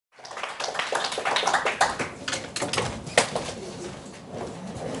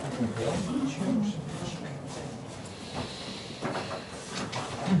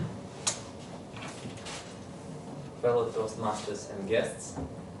Toastmasters and guests,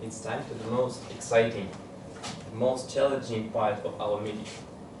 it's time for the most exciting, most challenging part of our meeting,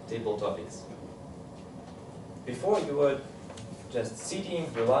 table topics. Before you were just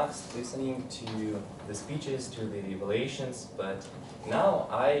sitting, relaxed, listening to the speeches, to the evaluations, but now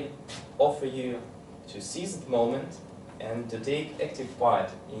I offer you to seize the moment and to take active part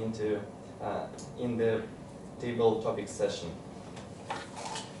in the table topics session.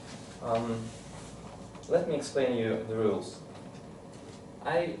 Let me explain you the rules.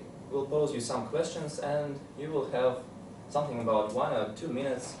 I will pose you some questions and you will have something about 1 or 2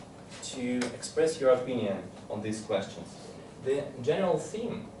 minutes to express your opinion on these questions. The general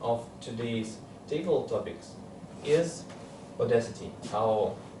theme of today's table topics is audacity,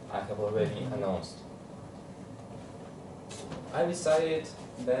 how I have already announced. I decided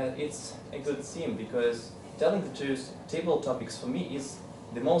that it's a good theme because, telling the truth, table topics for me is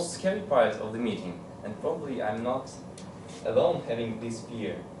the most scary part of the meeting, and probably I'm not alone having this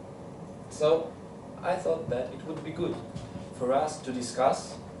fear. So I thought that it would be good for us to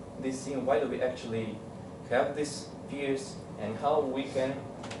discuss this theme, why do we actually have these fears and how we can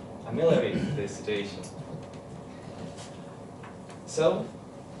ameliorate this situation. So,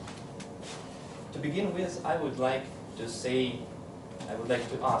 to begin with, I would like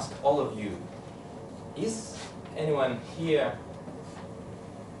to ask all of you, is anyone here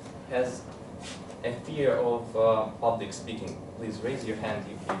has a fear of public speaking? Please raise your hand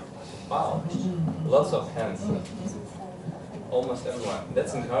if you... Wow, lots of hands. Almost everyone.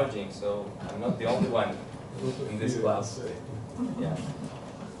 That's encouraging, so I'm not the only one in this class. Yeah.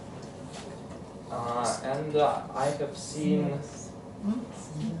 I have seen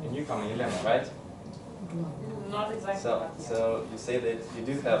a newcomer, Elena, right? Not exactly. So you say that you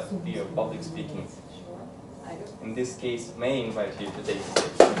do have fear of public speaking. I do. In this case, may I invite you to take a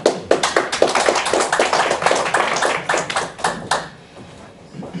seat.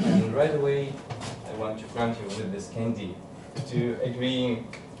 And right away, I want to grant you with this candy to agreeing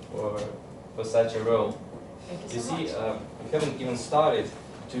for such a role. Thank You so see, much. we haven't even started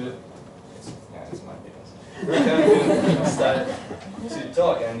to... it's my business. We haven't even started to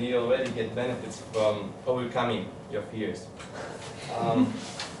talk and you already get benefits from overcoming your fears.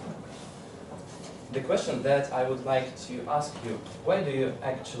 The question that I would like to ask you, why do you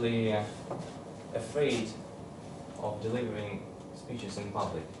actually afraid of delivering speeches in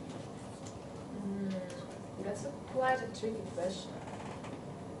public? That's quite a tricky question.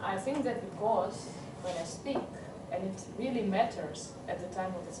 I think that because when I speak, and it really matters at the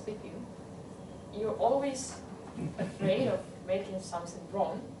time of the speaking, you're always afraid of making something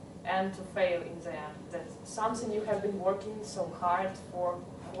wrong and to fail in the end. That something you have been working so hard for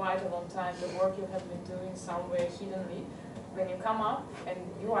quite a long time, the work you have been doing somewhere hiddenly, when you come up and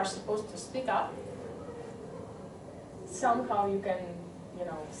you are supposed to speak up, somehow you can,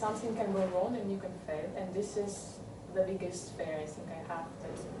 something can go wrong and you can fail, and this is the biggest fear I think I have,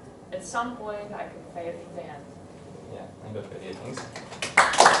 that at some point I can fail in the end. Yeah, I got the thanks.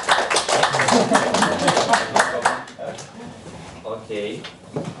 Okay.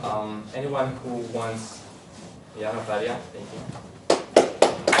 Anyone who wants... Yeah, Natalia, thank you.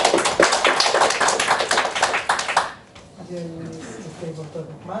 Dear Mr. Table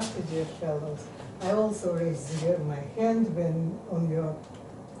Topic Master, dear fellows, I also raise my hand when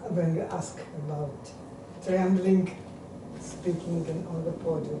you ask about trembling, speaking on the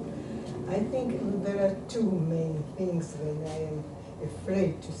podium. I think there are two main things when I am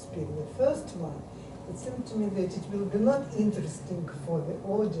afraid to speak. The first one, it seems to me that it will be not interesting for the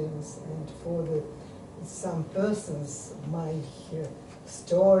audience and for some persons, my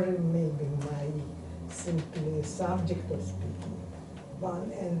story, maybe my simply subject of speaking.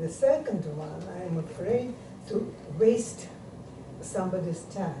 One, and the second one, I am afraid to waste somebody's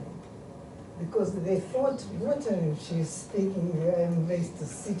time. Because they thought, what if she's speaking, I am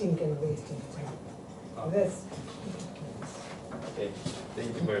sitting and wasting time. Oh. That's okay,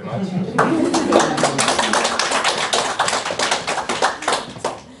 thank you very much.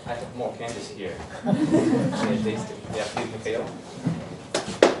 I have more candies here. Can I taste it? Yeah, please, Mikhail.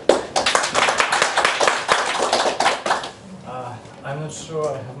 I'm not sure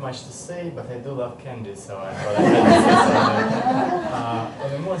I have much to say, but I do love candy, so I thought I had to say something.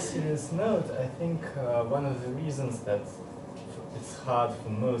 On a more serious note, I think one of the reasons that it's hard for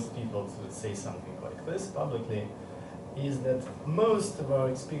most people to say something like this publicly is that most of our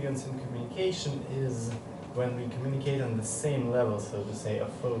experience in communication is when we communicate on the same level, so to say,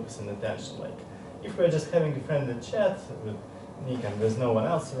 of focus and attention. Like, if we're just having a friendly chat with Nick and there's no one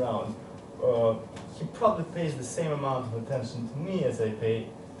else around, he probably pays the same amount of attention to me as I pay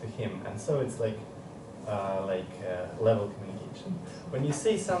to him. And so it's like level communication. When you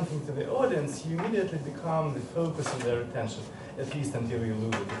say something to the audience, you immediately become the focus of their attention, at least until you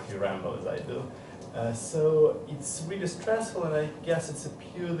lose it if you ramble, as I do. So it's really stressful, and I guess it's a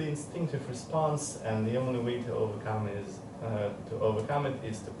purely instinctive response, and the only way to overcome it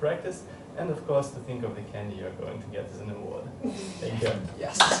is to practice, and of course to think of the candy you're going to get as an award. Thank you.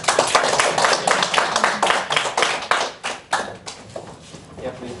 Yes.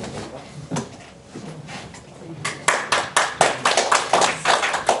 Yeah, please.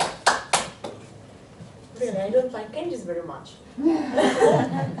 Really, I don't like candies very much.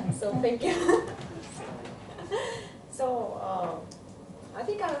 So thank you. So I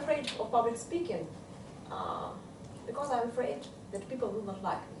think I'm afraid of public speaking because I'm afraid that people will not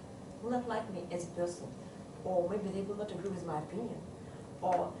like me as a person, or maybe they will not agree with my opinion,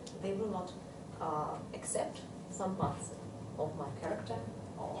 or they will not accept some parts of my character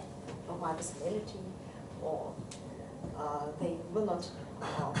or of my personality, or they will not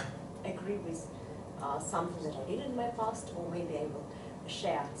agree with something that I did in my past, or maybe I will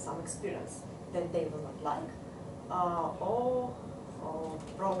share some experience that they will not like, or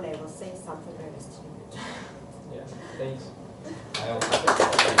probably I will say something very stupid. Yeah, thanks. I also.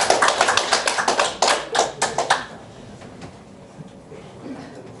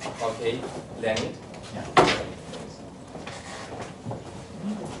 Okay, Leonid.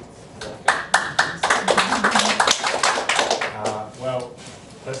 Well,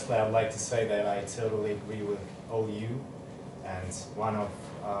 firstly, I'd like to say that I totally agree with all you, and one of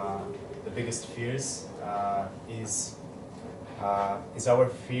the biggest fears is our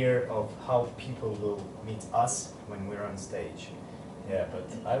fear of how people will meet us when we're on stage. Yeah, but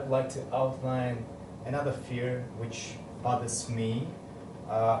I would like to outline another fear which bothers me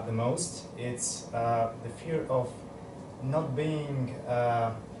the most. It's the fear of not being,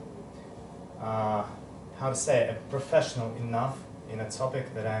 how to say, a professional enough in a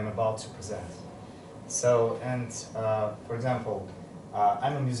topic that I'm about to present. So, and for example,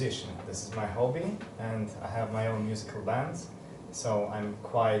 I'm a musician. This is my hobby, and I have my own musical band. So I'm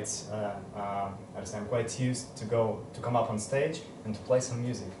quite, I'm quite used to come up on stage and to play some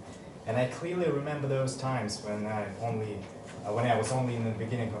music. And I clearly remember those times when I was only in the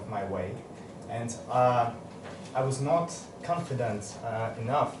beginning of my way, and I was not confident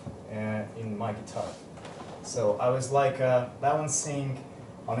enough in my guitar. So I was like balancing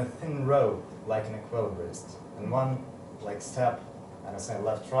on a thin rope, like an equilibrist, and one like step, and I say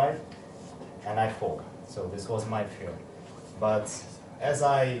left, right, and I fall. So this was my fear. But as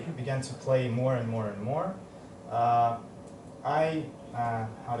I began to play more and more and more, I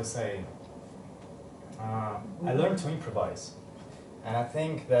learned to improvise. And I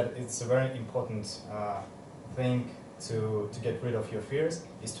think that it's a very important thing to get rid of your fears,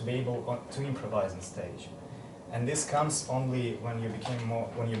 is to be able to improvise on stage. And this comes only when you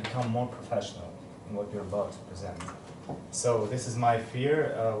become more professional in what you're about to present. So this is my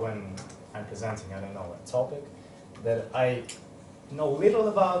fear when I'm presenting, I don't know, a topic, that I know little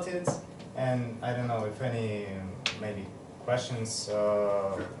about it, and I don't know if any maybe questions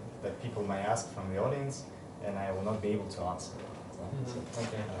that people may ask from the audience, and I will not be able to answer. So,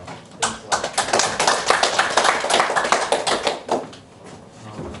 Okay. Thanks a lot.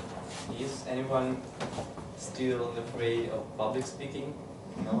 Is anyone still afraid of public speaking?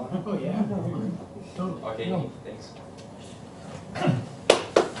 No one? Oh yeah. Okay, No. thanks.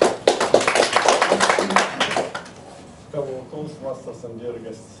 Fellow Toastmasters and dear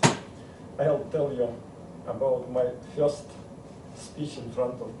guests, I'll tell you about my first speech in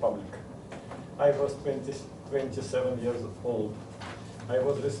front of public. I was 27 years old. I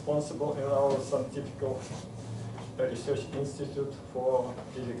was responsible in our scientific research institute for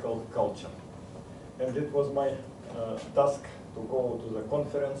physical culture. And it was my task to go to the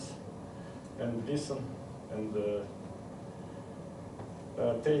conference and listen and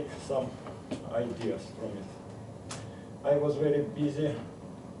take some ideas from it. I was very busy.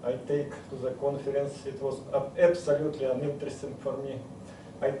 I take to the conference. It was absolutely uninteresting for me.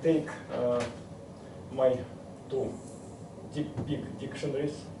 I take my two big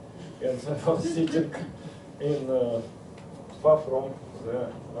dictionaries, and I was sitting in far from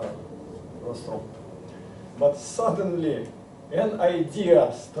the rostrum. But suddenly, an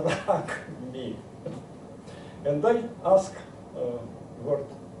idea struck me, and I asked word.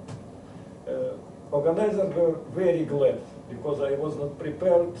 Organizers were very glad, because I was not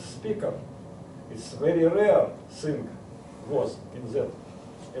prepared speaker. It's very rare thing was in that,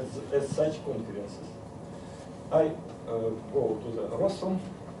 at such conferences. I go to the rostrum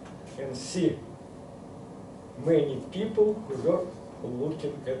and see many people who were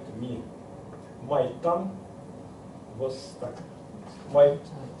looking at me. my tongue was stuck. My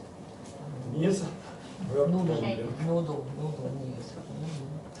knees were trembling. Noodle knees.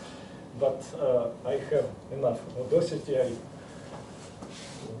 But I have enough audacity. I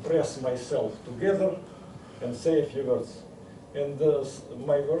press myself together and say a few words. And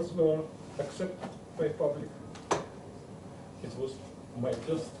my words were accepted by public. It was my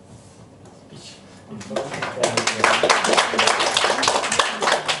first speech in front of public.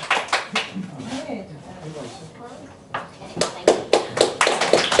 Great.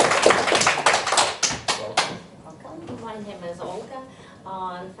 Welcome. My name is Olga.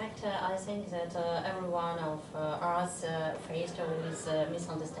 In fact, I think that every one of us faced with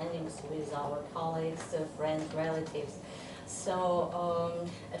misunderstandings with our colleagues, friends, relatives. So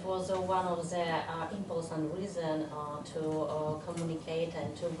it was one of the impulse and reason to communicate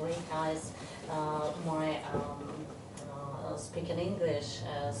and to bring us my speaking English.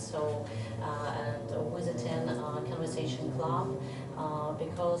 And visiting conversation club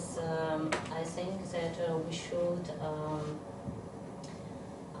because I think that we should.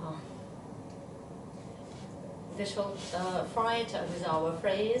 We should fight with our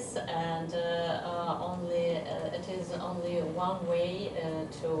phrase, and it is only one way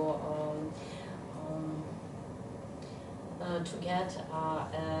to get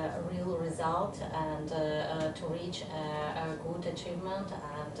a real result and to reach a good achievement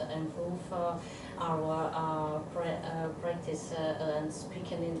and improve our practice and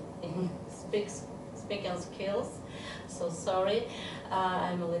speaking speaking skills. So sorry,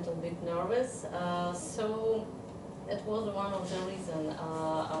 I'm a little bit nervous. So it was one of the reasons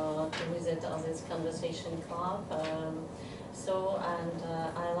to visit this conversation club.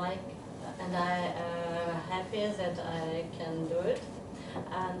 I happy that I can do it.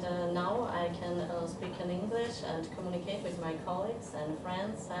 And now I can speak in English and communicate with my colleagues and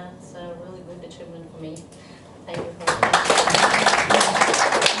friends. That's a really good achievement for me. Thank you for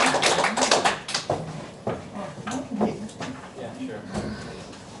Yeah, sure.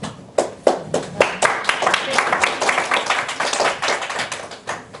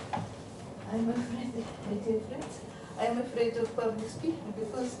 I'm afraid, dear friends, I'm afraid of public speaking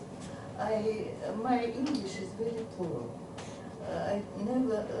because my English is very poor. I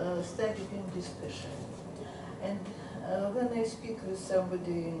never studied English specially. And when I speak with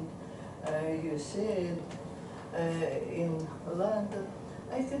somebody in USA, in London,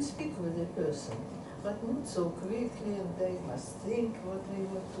 I can speak with a person, but not so quickly, and I must think what I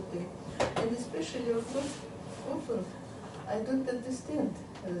want to do. And especially, of course, often I don't understand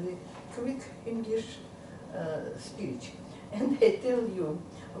the quick English speech. And I tell you,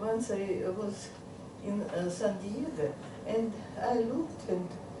 once I was in San Diego, and I looked and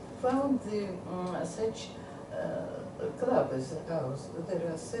found such club as ours.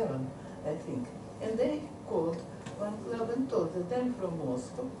 There are 7, I think. And they called one club and told that I'm from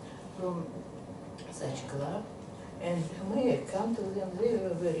Moscow, from such club, and may I come to them? They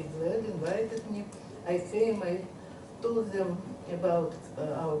were very glad, invited me. I came, I told them about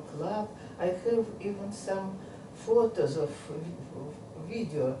our club. I have even some photos of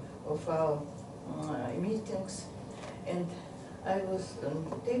video of our meetings, and I was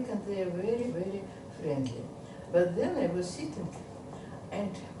taken there very, very friendly. But then I was sitting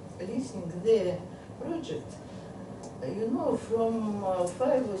and listening their project. You know, from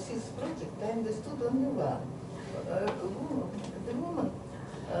 5 or 6 projects, I understood only one. The woman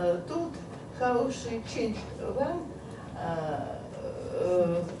told how she changed one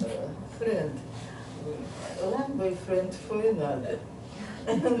friend, one boyfriend for another,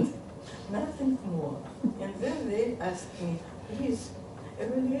 and nothing more. And then they asked me, please,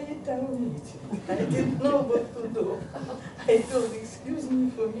 evaluate our meeting. I didn't know what to do. I told, excuse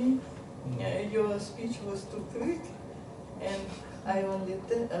me, for me, your speech was too quick, and I only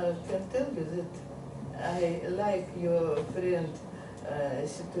can tell you that I like your friend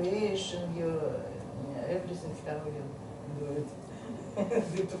situation, your everything, how you do it.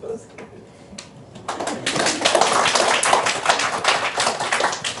 And it was good.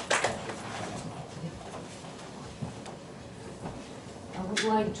 I would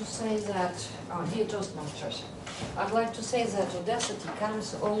like to say that, dear Toastmasters, I'd like to say that audacity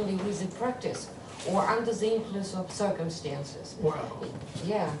comes only with the practice or under the influence of circumstances. Wow.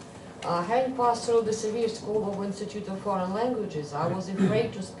 Yeah. Having passed through the severe school of Institute of Foreign Languages, I was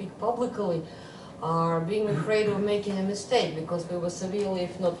afraid to speak publicly, being afraid of making a mistake because we were severely,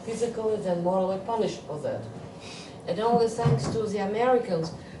 if not physically, then morally punished for that. And only thanks to the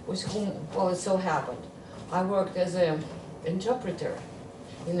Americans with whom, well, it so happened. I worked as an interpreter,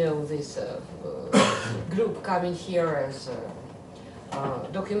 you know, this group coming here as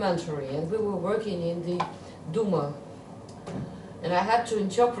documentary, and we were working in the Duma, and I had to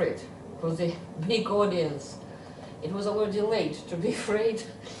interpret for the big audience. It was already late, to be afraid.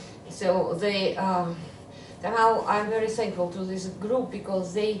 So they, somehow I'm very thankful to this group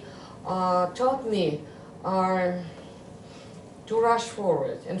because they taught me to rush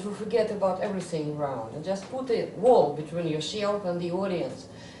forward and to forget about everything around and just put a wall between yourself and the audience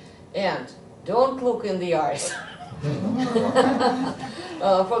and don't look in the eyes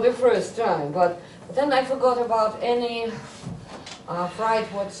for the first time. But then I forgot about any fright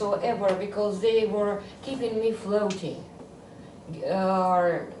whatsoever because they were keeping me floating,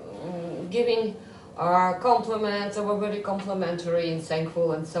 giving compliments. They were very complimentary and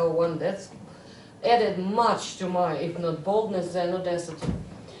thankful and so on. That's added much to my, if not boldness, then audacity.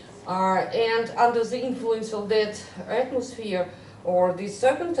 And under the influence of that atmosphere or these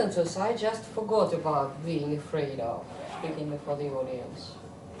circumstances, I just forgot about being afraid of speaking before the audience.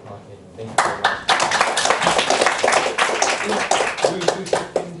 Okay, thank you very much.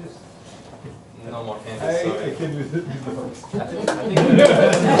 No more candies, sorry. I can with the I think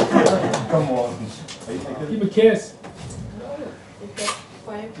Come on. Give a kiss.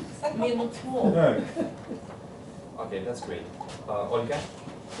 We have 5 minutes more. No. Okay, that's great. Olga?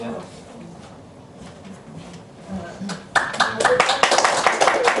 Yeah?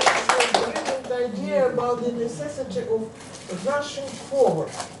 The idea about the necessity of rushing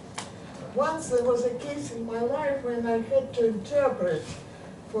forward. Once there was a case in my life when I had to interpret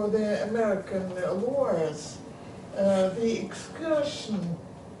for the American lawyers the excursion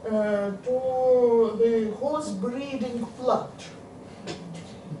to the horse breeding plant.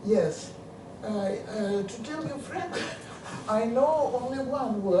 Yes. To tell you frankly, I know only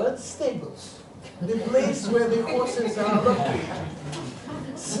one word: stables. The place where the horses are located.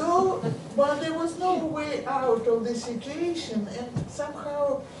 So, but there was no way out of the situation, and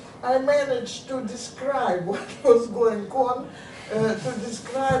somehow I managed to describe what was going on, to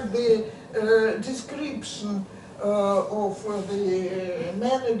describe the description of the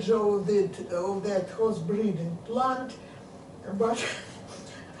manager of that horse breeding plant. But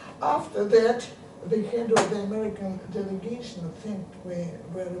after that, the head of the American delegation thanked me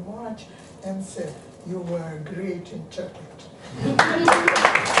very much and said, "You were a great interpreter."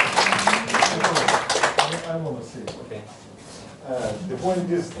 I want to say. Okay. The point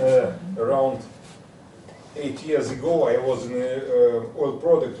is, around 8 years ago, I was in a oil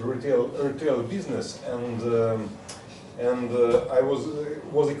product retail business, and I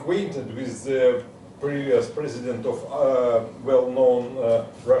was acquainted with the previous president of well-known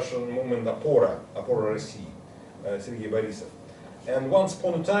Russian movement Opora России, Sergei Borisov. And once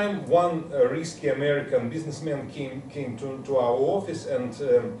upon a time, one risky American businessman came to our office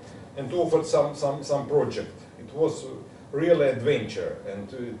and offered some project. It was really adventure, and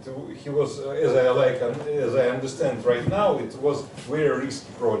he was, as I understand right now, it was very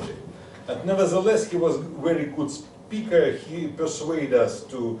risky project. And nevertheless, he was very good speaker. He persuaded us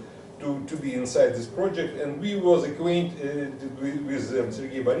to be inside this project, and we was acquainted with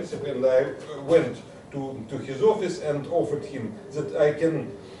Sergei Borisov, and I went to his office and offered him that I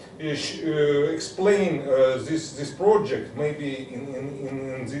can explain this project maybe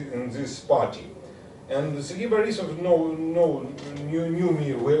in this party. And Sergei Borisov knew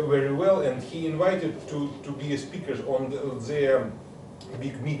me very well, and he invited to be a speaker on their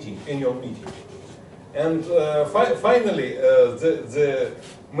big meeting, annual meeting. And finally, the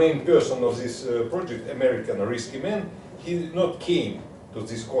main person of this project, American risky man, he not came to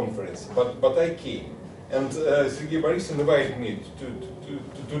this conference, but I came. And Sergei Borisov invited me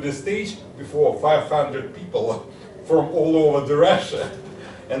to the stage before 500 people from all over the Russia.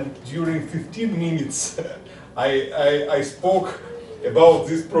 And during 15 minutes, I spoke about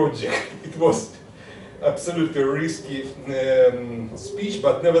this project. It was absolutely risky speech,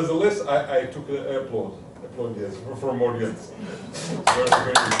 but nevertheless, I took applause from audience.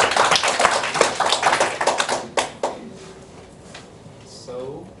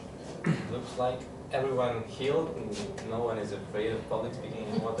 So, looks like everyone healed, no one is afraid of public speaking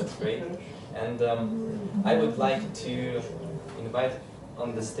anymore. That's great. And I would like to invite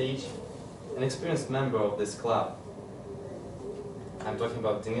on the stage an experienced member of this club. I'm talking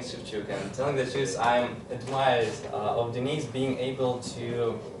about Denis Shevchuk, and telling the truth, I'm admired of Denis being able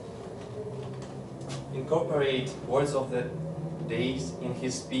to incorporate words of the days in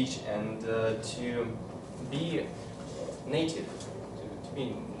his speech and to be native, to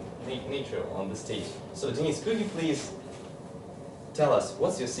be nature on the stage. So Denis, could you please tell us,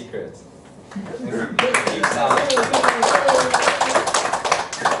 what's your secret?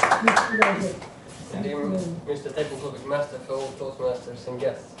 and dear Mr. Table Topic Master, fellow Toastmasters and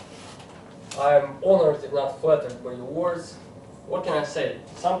guests. I am honored if not flattered by your words. What can I say?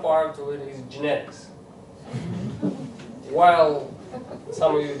 Some part of it is genetics. While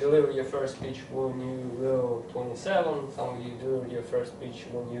some of you deliver your first speech when you were 27, some of you deliver your first speech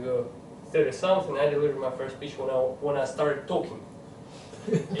when you were 30-something, I delivered my first speech when I started talking.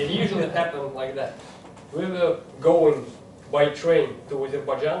 It usually happened like that. We were going by train to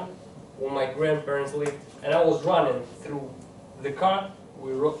Azerbaijan where my grandparents lived, and I was running through the car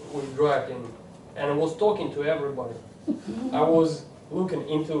we drive in, and I was talking to everybody. I was looking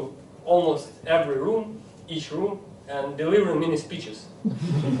into almost every room, each room, and delivering many speeches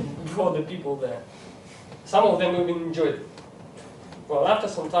for the people there. Some of them even enjoyed it. Well, after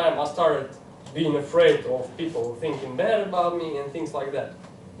some time, I started being afraid of people thinking bad about me and things like that.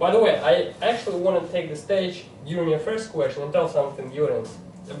 By the way, I actually want to take the stage during your first question and tell something to the audience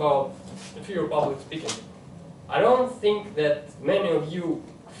about the fear of public speaking. I don't think that many of you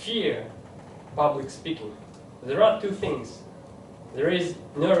fear public speaking. There are two things. There is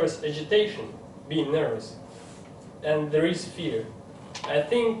nervous agitation, being nervous, and there is fear. I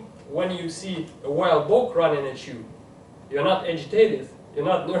think when you see a wild dog running at you, you're not agitated, you're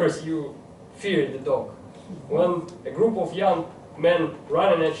not nervous, you fear the dog. When a group of young men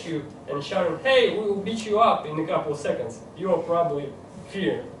running at you and shouting, "Hey, we will beat you up in a couple of seconds," you will probably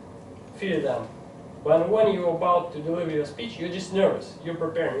fear them. But when you're about to deliver your speech, you're just nervous, you're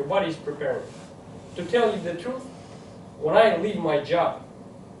preparing, your body is preparing. To tell you the truth, when I leave my job,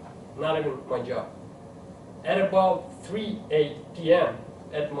 not even my job, at about 3 p.m.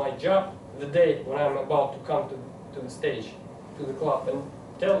 at my job, the day when I'm about to come to the stage, to the club, and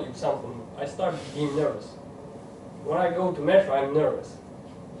tell you something, I start being nervous. When I go to metro, I'm nervous.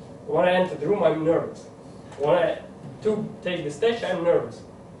 When I enter the room, I'm nervous. When I take the stage, I'm nervous.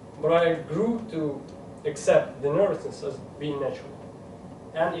 But I grew to accept the nervousness as being natural.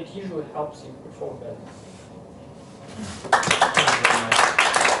 And it usually helps you perform better.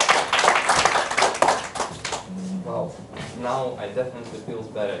 Well, now I definitely feel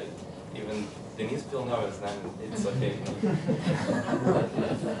better. Even Denise feels nervous, then it's okay.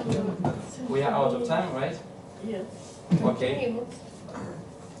 We are out of time, right? Yes. Okay.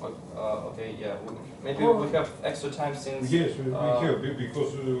 Okay, yeah. Maybe we have extra time since Yes, we have,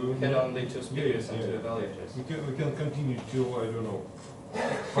 because we had only two speakers and two yeah. evaluators. We can continue till, I don't know,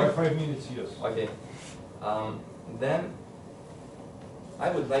 5 minutes, yes. Okay. Then I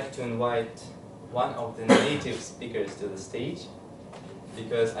would like to invite one of the native speakers to the stage,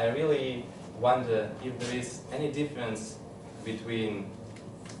 because I really wonder if there is any difference between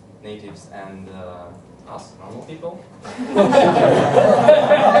natives and us, normal people.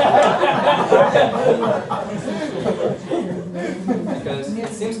 Because it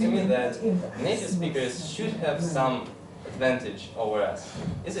seems to me that native speakers should have some advantage over us.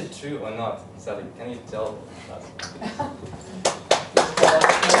 Is it true or not, Sally? Can you tell us?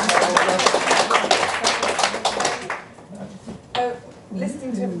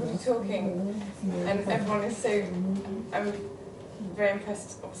 Listening to everybody talking, and everyone is so, I'm very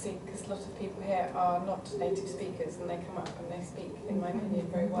impressed, obviously, because a lot of people here are not native speakers, and they come up and they speak, in my opinion,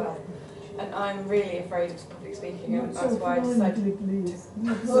 very well. And I'm really afraid of public speaking, and that's why I decided to...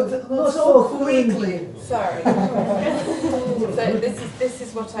 Not so quickly. Sorry. So this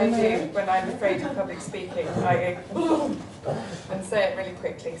is what I do when I'm afraid of public speaking. I go and say it really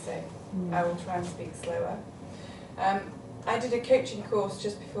quickly, so I will try and speak slower. I did a coaching course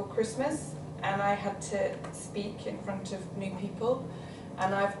just before Christmas, and I had to speak in front of new people,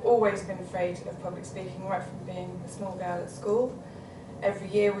 and I've always been afraid of public speaking right from being a small girl at school. Every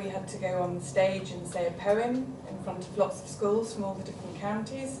year we had to go on the stage and say a poem in front of lots of schools from all the different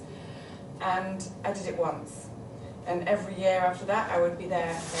counties, and I did it once. And every year after that I would be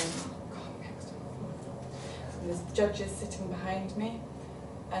there going, oh God, next one. And there's judges sitting behind me,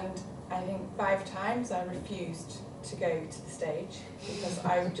 and I think 5 times I refused to go to the stage because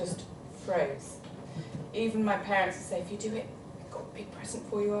I just froze. Even my parents would say, if you do it, I've got a big present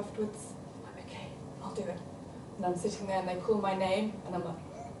for you afterwards. I'm like, okay, I'll do it. And I'm sitting there and they call my name and I'm like,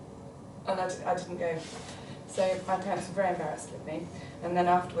 and I didn't go. So my parents were very embarrassed with me. And then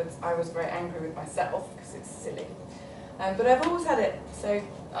afterwards I was very angry with myself because it's silly. But I've always had it. So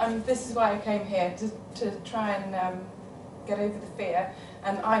this is why I came here, to try and get over the fear.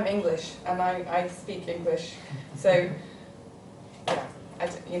 And I'm English and I speak English. So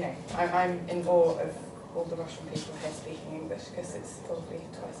yeah, I'm in awe of all the Russian people here speaking English because it's probably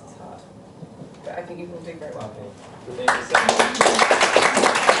twice as hard. But I think you will do very well. Okay. Thank you so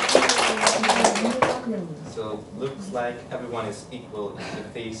much. So looks like everyone is equal in the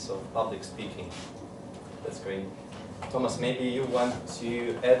face of public speaking. That's great. Thomas, maybe you want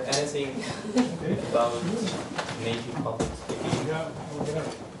to add anything about native public speaking?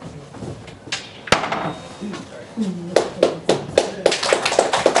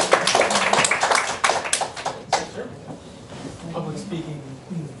 Public speaking.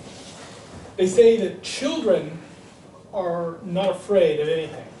 They say that children are not afraid of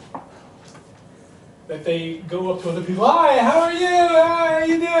anything. That they go up to other people, hi, how are you? Hi, how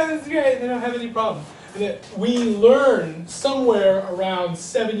you doing? It's great. They don't have any problem. And that we learn somewhere around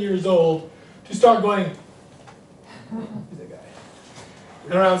 7 years old to start going, who's that guy?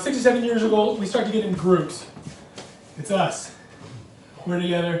 And around 6 or 7 years old, we start to get in groups. It's us. We're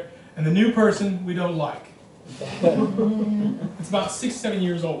together, and the new person we don't like. It's about 6 or 7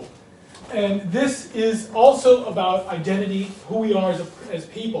 years old. And this is also about identity, who we are as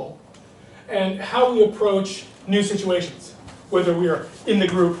people, and how we approach new situations, whether we are in the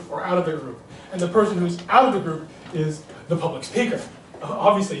group or out of the group. And the person who's out of the group is the public speaker.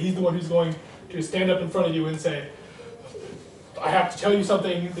 Obviously, he's the one who's going to stand up in front of you and say, I have to tell you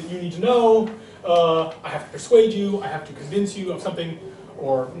something that you need to know, I have to persuade you, I have to convince you of something,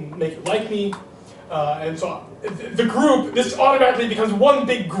 or make you like me. And so the group, this automatically becomes one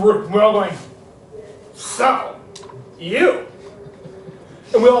big group. We're all going, so, you.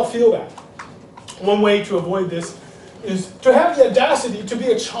 And we all feel that. One way to avoid this is to have the audacity to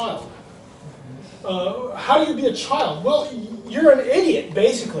be a child. How do you be a child? Well, you're an idiot,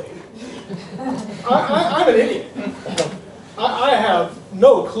 basically. I'm an idiot. I have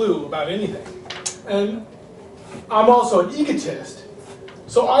no clue about anything. And I'm also an egotist.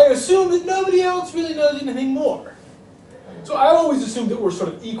 So I assume that nobody else really knows anything more. So I always assume that we're sort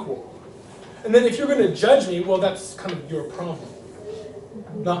of equal. And then if you're going to judge me, well, that's kind of your problem,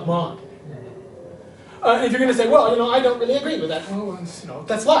 not mine. And if you're going to say, well, I don't really agree with that, well,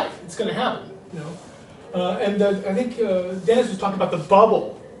 that's life. It's going to happen, And I think Dennis was talking about the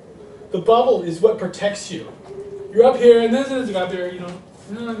bubble. The bubble is what protects you. You're up here, and this is out there, he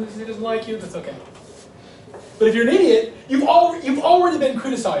doesn't like you, that's okay. But if you're an idiot, you've already been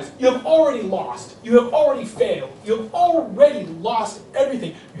criticized. You have already lost. You have already failed. You have already lost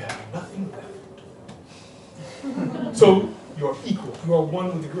everything. You have nothing left. So you're equal. You are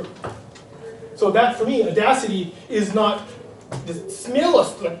one with the group. So that, for me, audacity is not the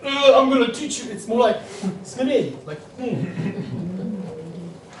smellus, like, I'm going to teach you. It's more like, smilly, like,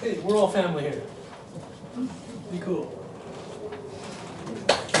 hey, we're all family here. Be cool.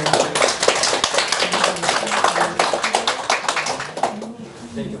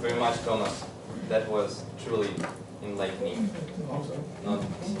 Thank you very much, Thomas. That was truly enlightening. Not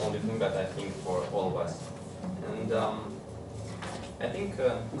only for me, but I think for all of us. And I think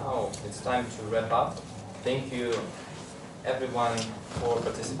now it's time to wrap up. Thank you, everyone, for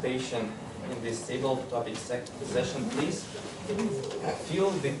participation in this table topic session. Please fill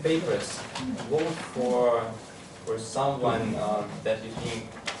the papers. Vote for someone that you think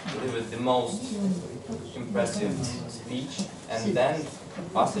delivered the most impressive speech, and then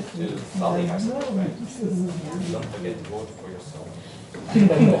pass it to Sally herself, right? Don't forget to vote for yourself.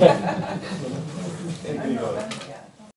 Thank you.